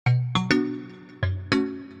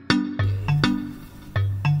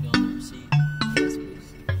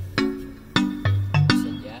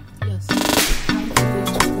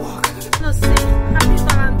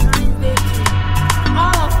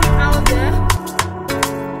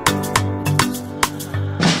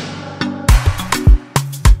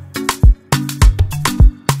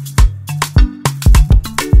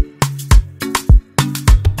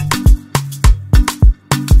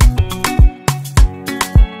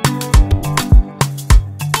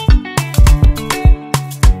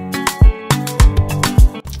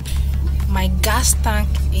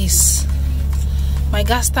is my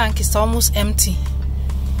gas tank is almost empty,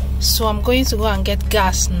 so I'm going to go and get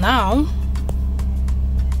gas now.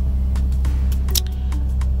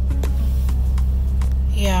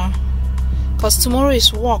 Yeah, because tomorrow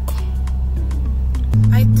is work.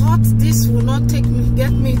 I thought this would not get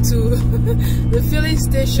me to the filling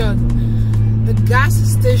station, the gas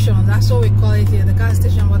station. That's what we call it here, the gas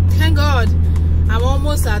station. But thank God, I'm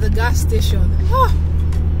almost at the gas station. Oh,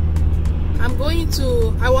 I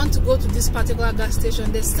want to go to this particular gas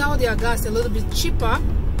station. They sell their gas a little bit cheaper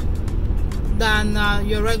than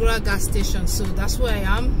your regular gas station, so that's where I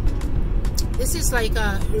am. This is like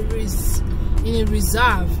in a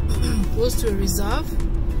reserve, close to a reserve.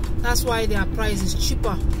 That's why their price is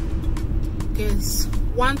cheaper. Okay, it's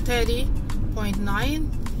 130.9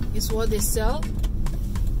 is what they sell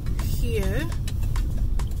here.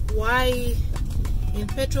 Why in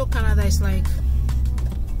Petro Canada it's like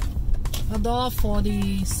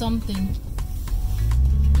 $1.40 something.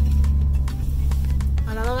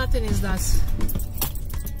 And another thing is that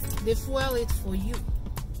they fuel it for you.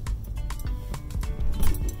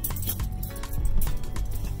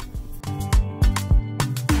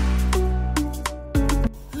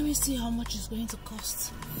 Let me see how much it's going to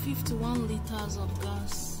cost. 51 liters of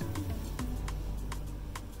gas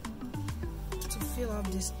to fill up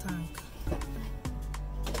this tank.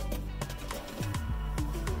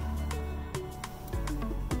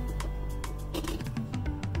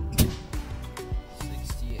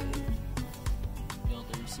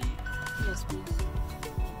 Yes, please.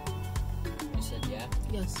 You said yeah?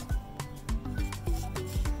 Yes.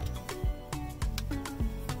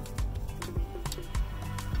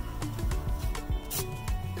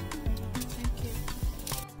 Thank you.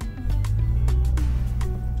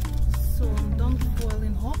 So I'm done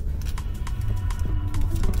fueling up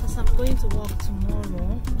because I'm going to work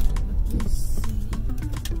tomorrow. Let me see.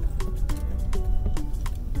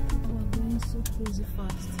 People are going so crazy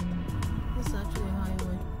fast. This is actually a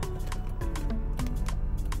highway.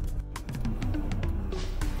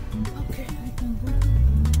 Okay, I can go.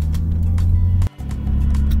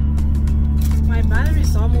 My battery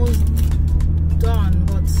is almost done,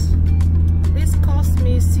 but this cost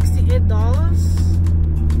me $68.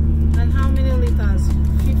 And how many liters?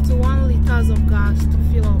 51 liters of gas to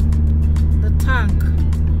fill up the tank.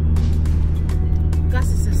 Gas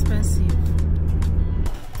is expensive.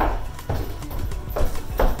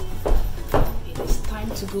 It is time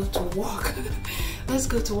to go to work. Let's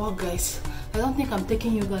go to work, guys. I don't think I'm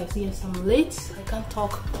taking you guys. Yes, I'm late. I can't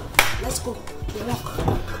talk. Let's go to work.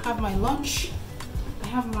 I have my lunch. I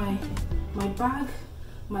have my bag,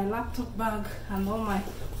 my laptop bag, and all my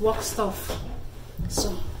work stuff.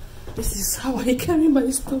 So this is how I carry my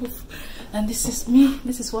stuff. And this is me.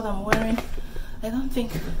 This is what I'm wearing. I don't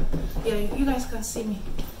think, yeah, you guys can see me.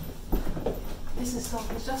 This is all.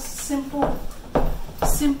 It's just simple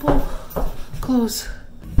clothes.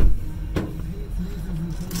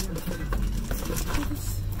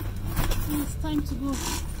 It's time to go.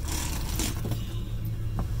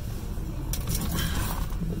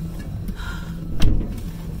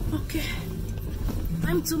 Okay,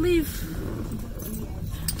 time to leave.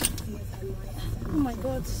 Oh my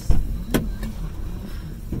God.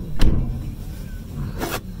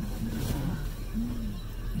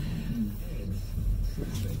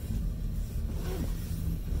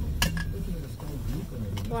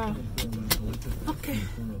 Wow. Okay.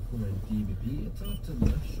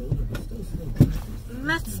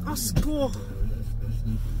 Let us go.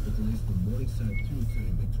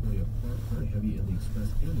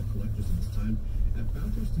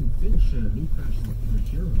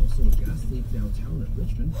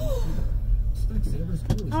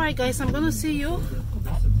 Alright guys, I'm gonna see you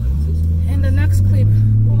in the next clip,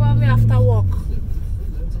 probably after work,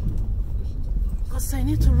 because I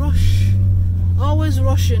need to rush. Always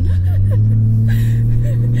rushing.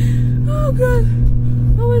 Oh God,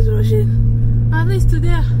 always rushing. At least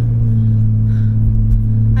today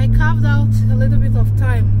I carved out a little bit of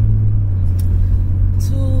time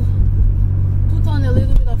to put on a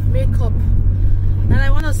little bit of makeup, and I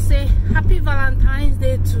want to say happy Valentine's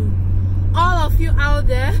Day to all of you out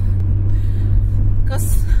there,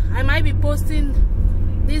 because I might be posting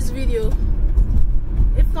this video,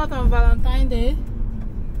 if not on Valentine's Day,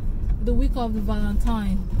 the week of the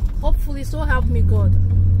Valentine. Hopefully, so help me God.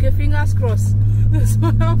 Okay, fingers crossed.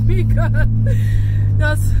 So help me God.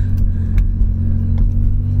 Just,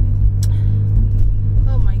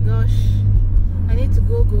 oh my gosh, I need to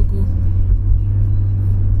go.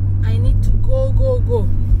 I need to go.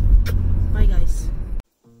 Bye guys.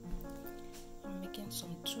 I'm making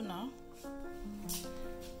some tuna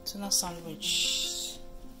sandwich.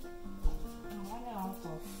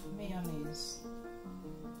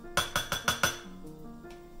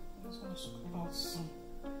 Awesome.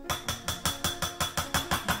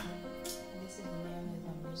 This is the mayonnaise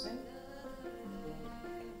I'm using.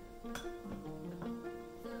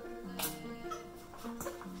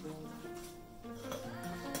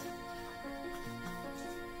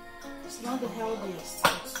 It's not the healthiest,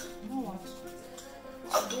 but you know what?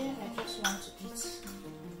 Today I just want to eat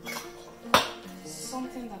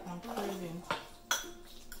something that I'm craving.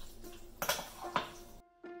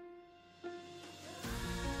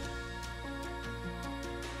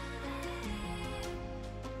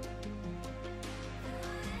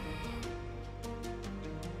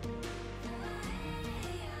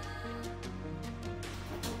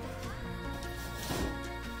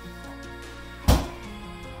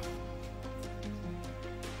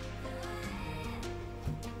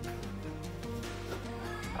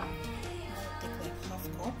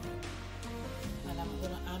 And I'm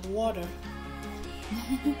gonna add water.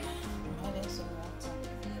 Adding some water.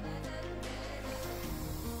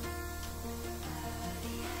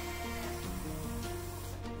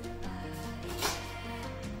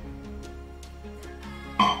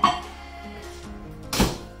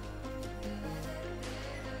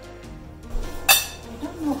 I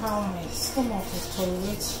don't know how my stomach is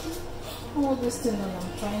tolerating all this thing that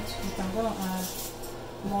I'm trying to eat. I'm gonna add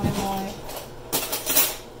more.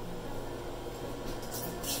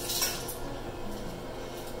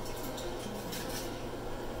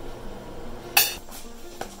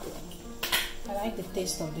 I like the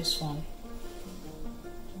taste of this one.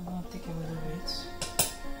 I'm gonna take a little bit.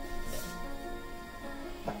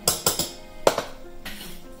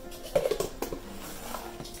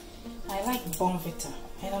 I like Bonvita.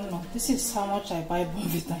 I don't know. This is how much I buy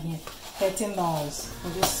Bonvita here. $13 for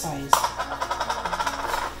this size.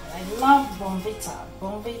 I love Bonvita.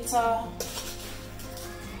 Bonvita.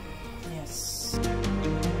 Yes.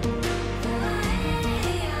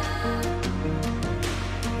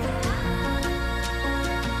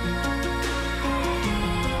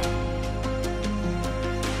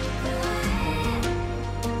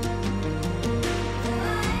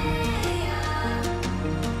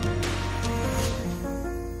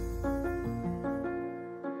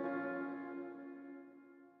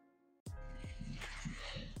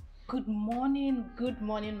 Good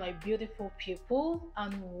morning my beautiful people,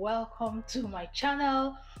 and welcome to my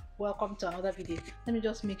channel. Welcome to another video. Let me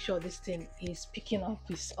just make sure this thing is picking up,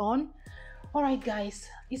 is on. All right guys,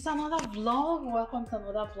 it's another vlog. Welcome to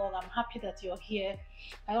another vlog. I'm happy that you're here.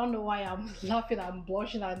 I don't know why I'm laughing, I'm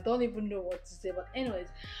blushing, I don't even know what to say, but anyways,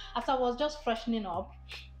 as I was just freshening up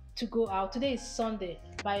to go out, today is Sunday,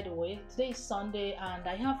 by the way. Today is Sunday and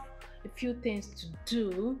I have a few things to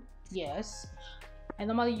do. Yes, I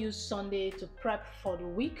normally use Sunday to prep for the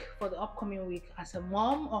week, for the upcoming week, as a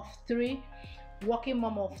mom of 3, working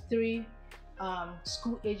mom of 3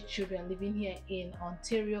 school-age children living here in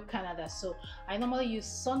Ontario, Canada. So I normally use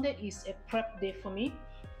Sunday is a prep day for me.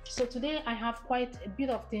 So today I have quite a bit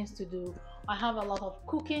of things to do. I have a lot of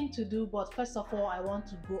cooking to do, but first of all I want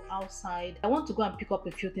to go outside. I want to go and pick up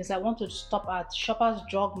a few things. I want to stop at Shoppers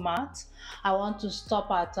Drug Mart. I want to stop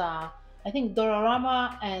at I think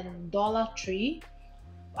Dollarama and Dollar Tree,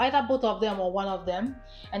 either both of them or one of them,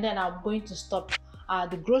 and then I'm going to stop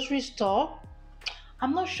at the grocery store.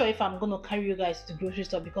 I'm not sure if I'm going to carry you guys to the grocery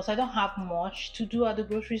store because I don't have much to do at the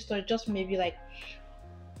grocery store, just maybe like,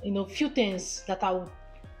 you know, few things that I would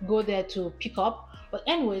go there to pick up. But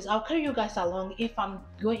anyways, I'll carry you guys along. If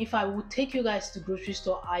I would take you guys to the grocery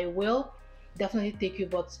store, I will definitely take you,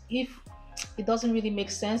 but if it doesn't really make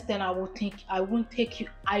sense, then I wouldn't take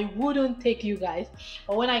you guys.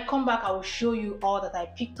 But when I come back, I will show you all that I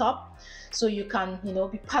picked up, so you can, you know,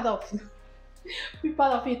 be part of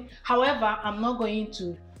it. However, I'm not going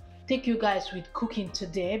to take you guys with cooking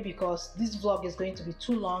today because this vlog is going to be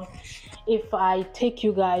too long if I take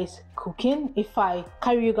you guys cooking. If I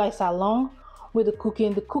carry you guys along with the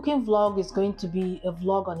cooking vlog is going to be a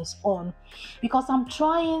vlog on its own, because I'm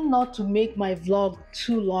trying not to make my vlog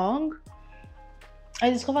too long. I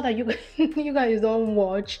discovered that you guys don't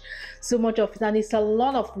watch so much of it, and it's a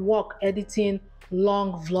lot of work editing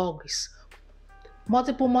long vlogs.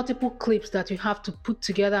 Multiple clips that you have to put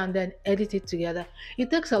together and then edit it together. It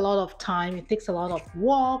takes a lot of time, it takes a lot of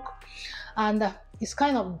work, and it's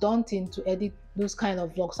kind of daunting to edit those kind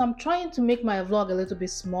of vlogs. So I'm trying to make my vlog a little bit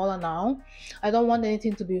smaller now. I don't want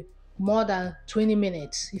anything to be more than 20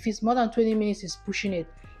 minutes. If it's more than 20 minutes, it's pushing it.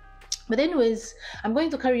 But anyways, I'm going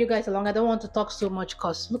to carry you guys along. I don't want to talk so much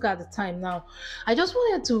because look at the time now. I just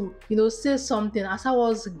wanted to, you know, say something as I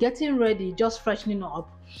was getting ready, just freshening up.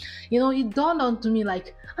 You know, it dawned onto me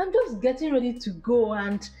like I'm just getting ready to go,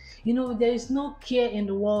 and you know, there is no care in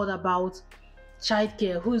the world about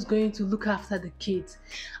childcare, who is going to look after the kids?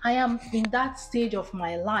 I am in that stage of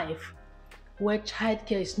my life where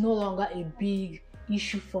childcare is no longer a big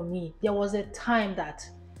issue for me. There was a time that,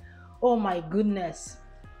 oh my goodness,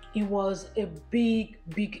 it was a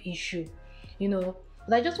big issue, you know.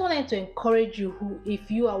 But I just wanted to encourage you, who, if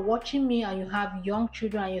you are watching me and you have young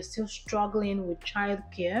children and you're still struggling with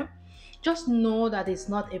childcare, just know that it's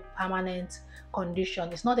not a permanent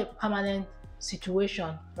condition. It's not a permanent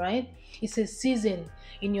situation, right? It's a season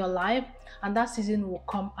in your life, and that season will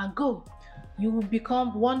come and go. You will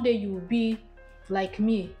become, one day you will be like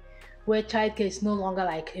me, where childcare is no longer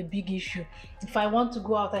like a big issue. If I want to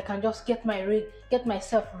go out, I can just get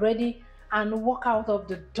myself ready and walk out of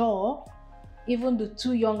the door. Even the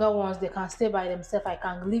two younger ones, they can stay by themselves. I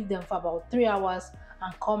can leave them for about 3 hours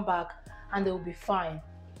and come back and they'll be fine.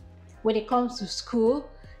 When it comes to school,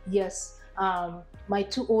 yes, my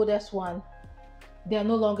two oldest ones, they are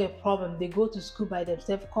no longer a problem. They go to school by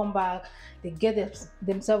themselves, come back, they get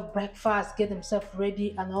themselves breakfast, get themselves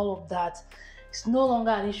ready and all of that. It's no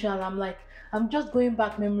longer an issue. And I'm like, I'm just going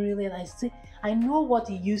back memory lane. I know what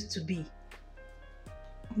it used to be,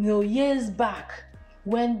 you know, years back,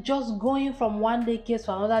 when just going from one daycare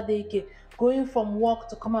to another daycare, going from work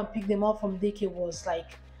to come and pick them up from daycare was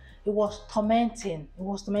like, it was tormenting. It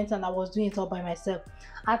was tormenting, and I was doing it all by myself.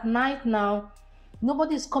 At night now,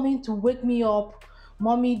 nobody's coming to wake me up,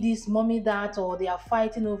 mommy this, mommy that, or they are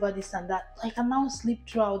fighting over this and that. I can now sleep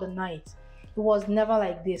throughout the night. It was never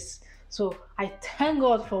like this. So I thank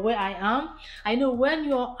God for where I am. I know when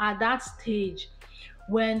you're at that stage,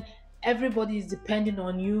 when everybody is depending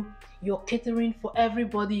on you, you're catering for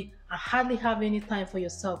everybody and hardly have any time for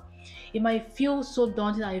yourself, it might feel so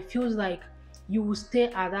daunting, and it feels like you will stay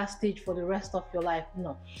at that stage for the rest of your life.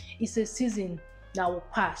 No, it's a season that will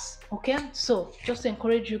pass. Okay, so just to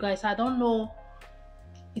encourage you guys, I don't know,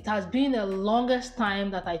 it has been the longest time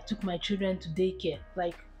that I took my children to daycare.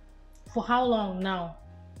 Like, for how long now?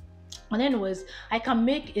 And anyways, I can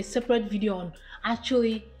make a separate video on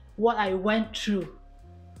actually what I went through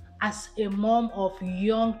as a mom of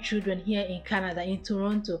young children here in Canada, in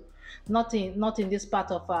Toronto. Not in this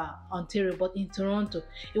part of Ontario, but in Toronto.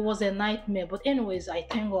 It was a nightmare. But anyways, I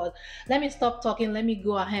thank God. Let me stop talking. Let me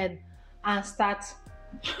go ahead and start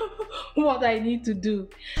what I need to do.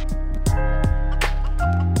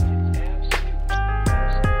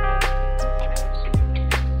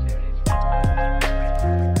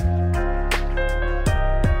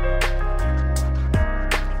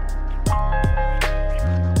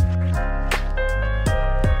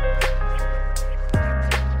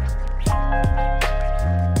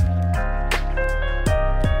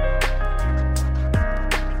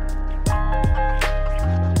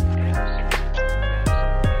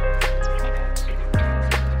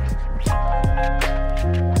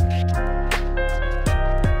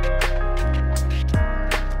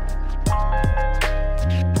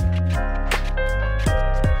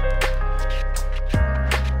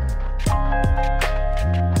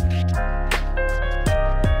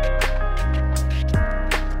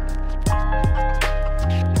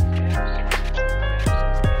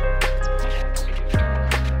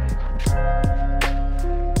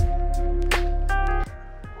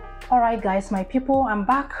 Alright guys, my people, I'm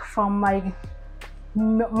back from my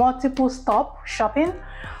multiple stop shopping.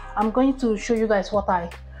 I'm going to show you guys what I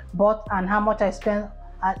bought and how much I spent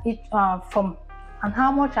at each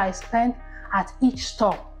at each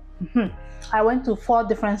store. I went to 4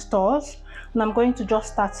 different stores, and I'm going to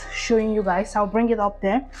just start showing you guys. I'll bring it up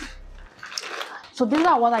there. So these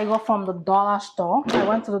are what I got from the dollar store. I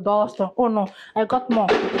went to the dollar store. Oh no, I got more.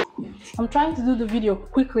 I'm trying to do the video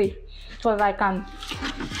quickly so that I can,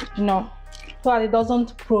 you know, so that it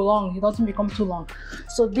doesn't prolong, it doesn't become too long.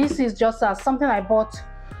 So this is just something I bought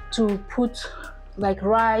to put like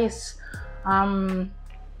rice and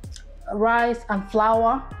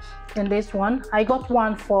flour in this one. I got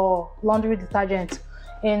one for laundry detergent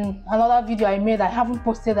in another video I made. I haven't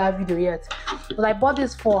posted that video yet, but I bought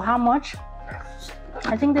this for how much?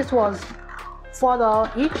 I think this was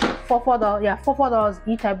 $4 each. For $4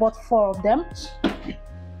 each. I bought 4 of them.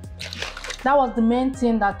 That was the main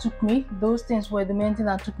thing that took me. Those things were the main thing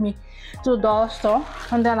that took me to the dollar store.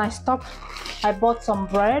 And then I stopped. I bought some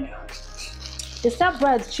bread. They sell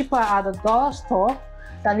bread cheaper at the dollar store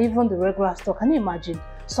than even the regular store. Can you imagine?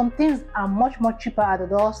 Some things are much cheaper at the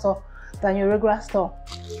dollar store than your regular store.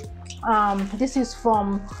 This is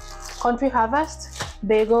from Country Harvest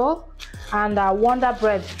Bagel and Wonder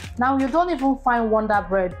Bread. Now you don't even find Wonder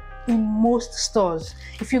Bread in most stores.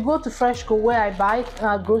 If you go to Freshco, where I buy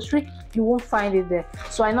grocery, you won't find it there.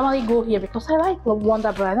 So I normally go here because I like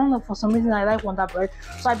Wonder Bread. I don't know, for some reason I like Wonder Bread.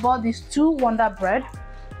 So I bought these 2 Wonder Bread.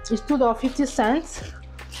 It's $2.50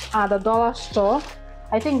 at the dollar store.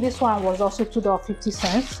 I think this one was also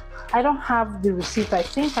 $2.50. I don't have the receipt. I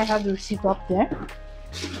think I have the receipt up there.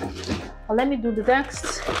 But let me do the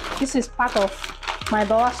next. This is part of my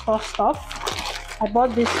dollar store stuff. I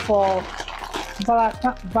bought this for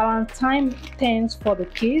Valentine things for the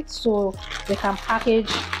kids, so they can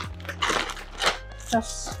package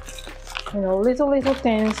just, you know, little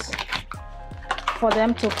things for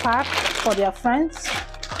them to pack for their friends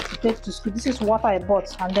to take to school. This is what I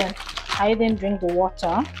bought, and then I didn't drink the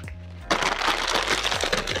water.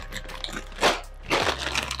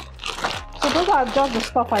 So those are just the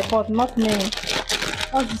stuff I bought, not many.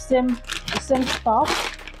 That's the same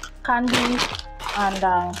stuff, candy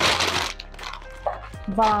and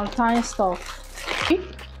Valentine stuff.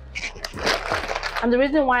 And the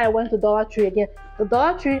reason why I went to Dollar Tree again, the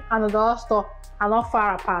Dollar Tree and the dollar store are not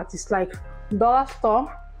far apart. It's like dollar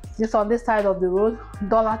store is on this side of the road,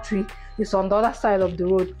 Dollar Tree is on the other side of the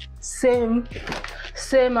road. Same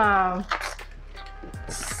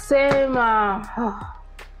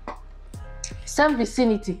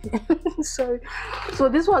vicinity. Sorry. So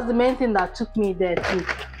this was the main thing that took me there too.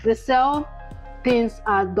 They sell things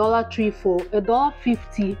at Dollar Tree for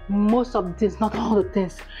 $1.50. Most of the things, not all the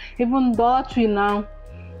things. Even Dollar Tree now,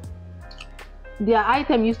 their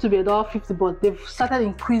item used to be $1.50, but they've started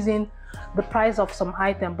increasing the price of some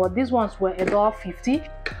item. But these ones were $1.50.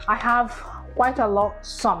 I have quite a lot,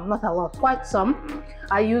 some, not a lot, quite some.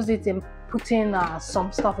 I use it in putting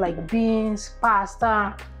some stuff like beans,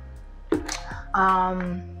 pasta,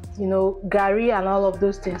 you know, gari and all of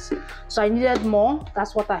those things. So I needed more.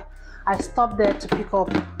 That's what I stopped there to pick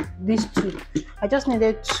up these 2. I just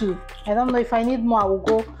needed 2. I don't know if I need more. I will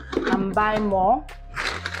go and buy more.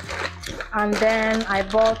 And then I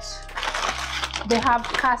bought, they have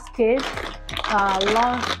Cascade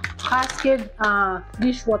long Cascade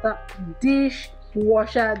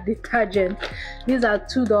dishwasher detergent. These are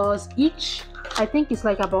 $2 each. I think it's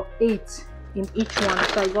like about 8 in each one,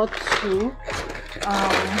 so I got 2.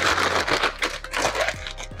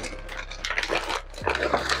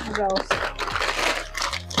 What else?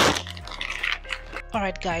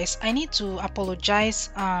 Alright guys, I need to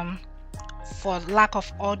apologize for lack of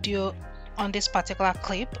audio on this particular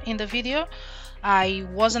clip in the video. I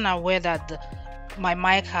wasn't aware that my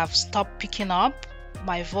mic have stopped picking up,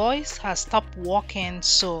 my voice has stopped working,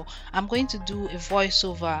 so I'm going to do a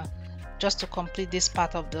voiceover just to complete this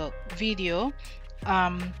part of the video.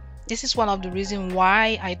 This is one of the reasons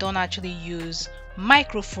why I don't actually use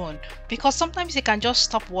microphone, because sometimes it can just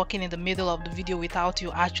stop working in the middle of the video without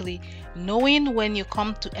you actually knowing. When you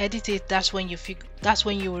come to edit it, that's when you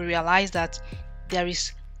will realize that there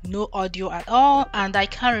is no audio at all, and I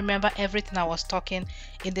can't remember everything I was talking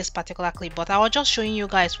in this particular clip. But I was just showing you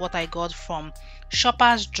guys what I got from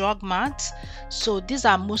Shoppers Drug Mart. So these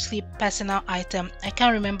are mostly personal items. I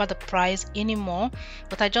can't remember the price anymore,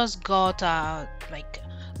 but I just got like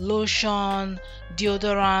lotion,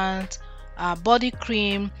 deodorant, body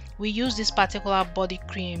cream. We use this particular body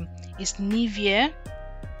cream, it's Nivea.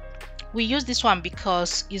 We use this one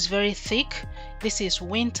because it's very thick. This is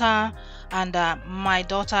winter, and my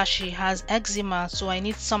daughter, she has eczema, so I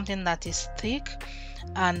need something that is thick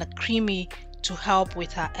and creamy to help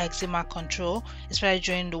with her eczema control, especially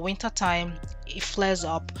during the winter time. It flares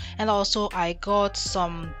up. And also I got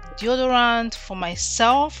some deodorant for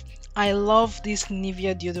myself. I love this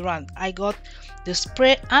Nivea deodorant. I got the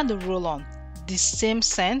spray and the roll-on, the same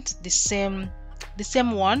scent, the same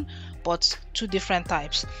one, but 2 different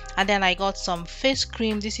types. And then I got some face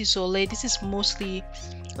cream. This is Olay. This is mostly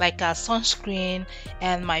like a sunscreen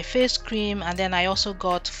and my face cream. And then I also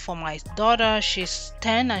got for my daughter, she's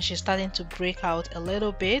 10 and she's starting to break out a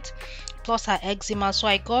little bit, plus her eczema, so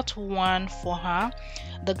I got one for her,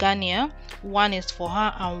 the Garnier. One is for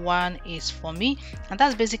her and one is for me. And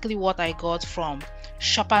that's basically what I got from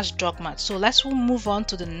Shoppers Drug Mart. So let's move on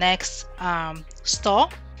to the next store.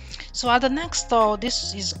 So at the next store,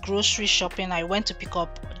 this is grocery shopping. I went to pick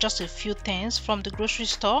up just a few things from the grocery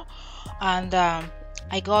store, and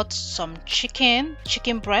I got some chicken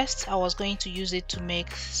breast. I was going to use it to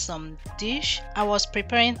make some dish. I was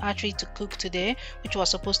preparing actually to cook today, which was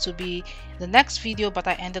supposed to be the next video, but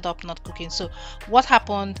I ended up not cooking. So what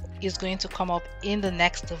happened is going to come up in the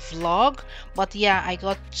next vlog. But yeah, I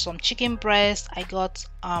got some chicken breast. I got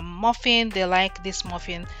muffin. They like this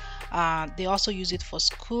muffin. They also use it for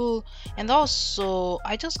school. And also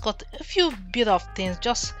I just got a few bit of things,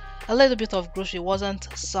 just a little bit of grocery. It wasn't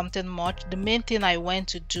something much. The main thing I went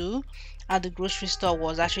to do, at the grocery store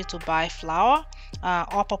was actually to buy flour,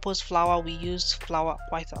 all-purpose flour. We used flour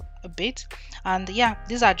quite a bit, and yeah,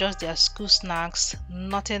 these are just their school snacks,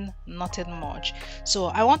 nothing much. So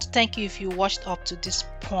I want to thank you if you watched up to this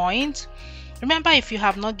point. Remember, if you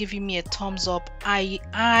have not given me a thumbs up, I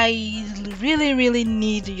really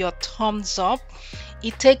need your thumbs up.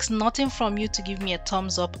 It takes nothing from you to give me a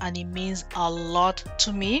thumbs up, and it means a lot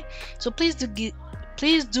to me. So please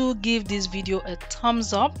do give this video a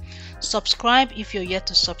thumbs up. Subscribe if you're yet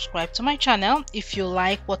to subscribe to my channel. If you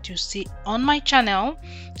like what you see on my channel,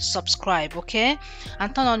 subscribe, okay?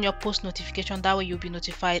 And turn on your post notification. That way you'll be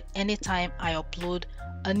notified anytime I upload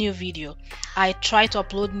a new video. I try to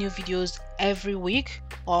upload new videos every week,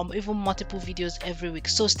 or even multiple videos every week.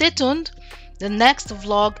 So stay tuned. The next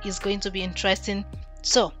vlog is going to be interesting.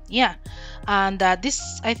 So yeah, and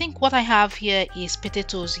this, I think what I have here is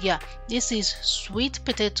potatoes. Yeah, this is sweet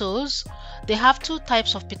potatoes. They have two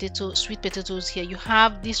types of sweet potatoes here. You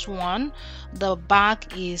have this one, the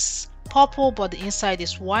back is purple but the inside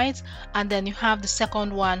is white, and then you have the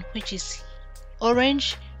second one, which is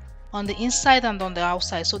orange on the inside and on the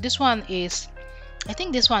outside. So this one is, I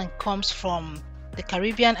think this one comes from the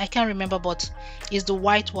Caribbean, I can't remember, but it's the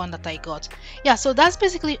white one that I got. Yeah, so that's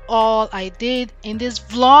basically all I did in this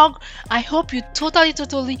vlog. I hope you totally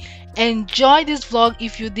enjoyed this vlog.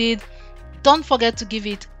 If you did, don't forget to give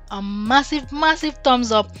it a massive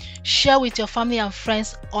thumbs up. Share with your family and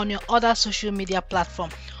friends on your other social media platform.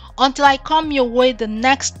 Until I come your way the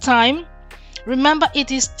next time, remember,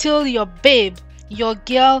 it is still your babe, your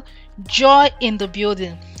girl Joy in the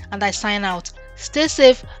building, and I sign out. Stay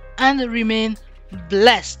safe and remain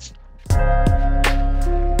blessed.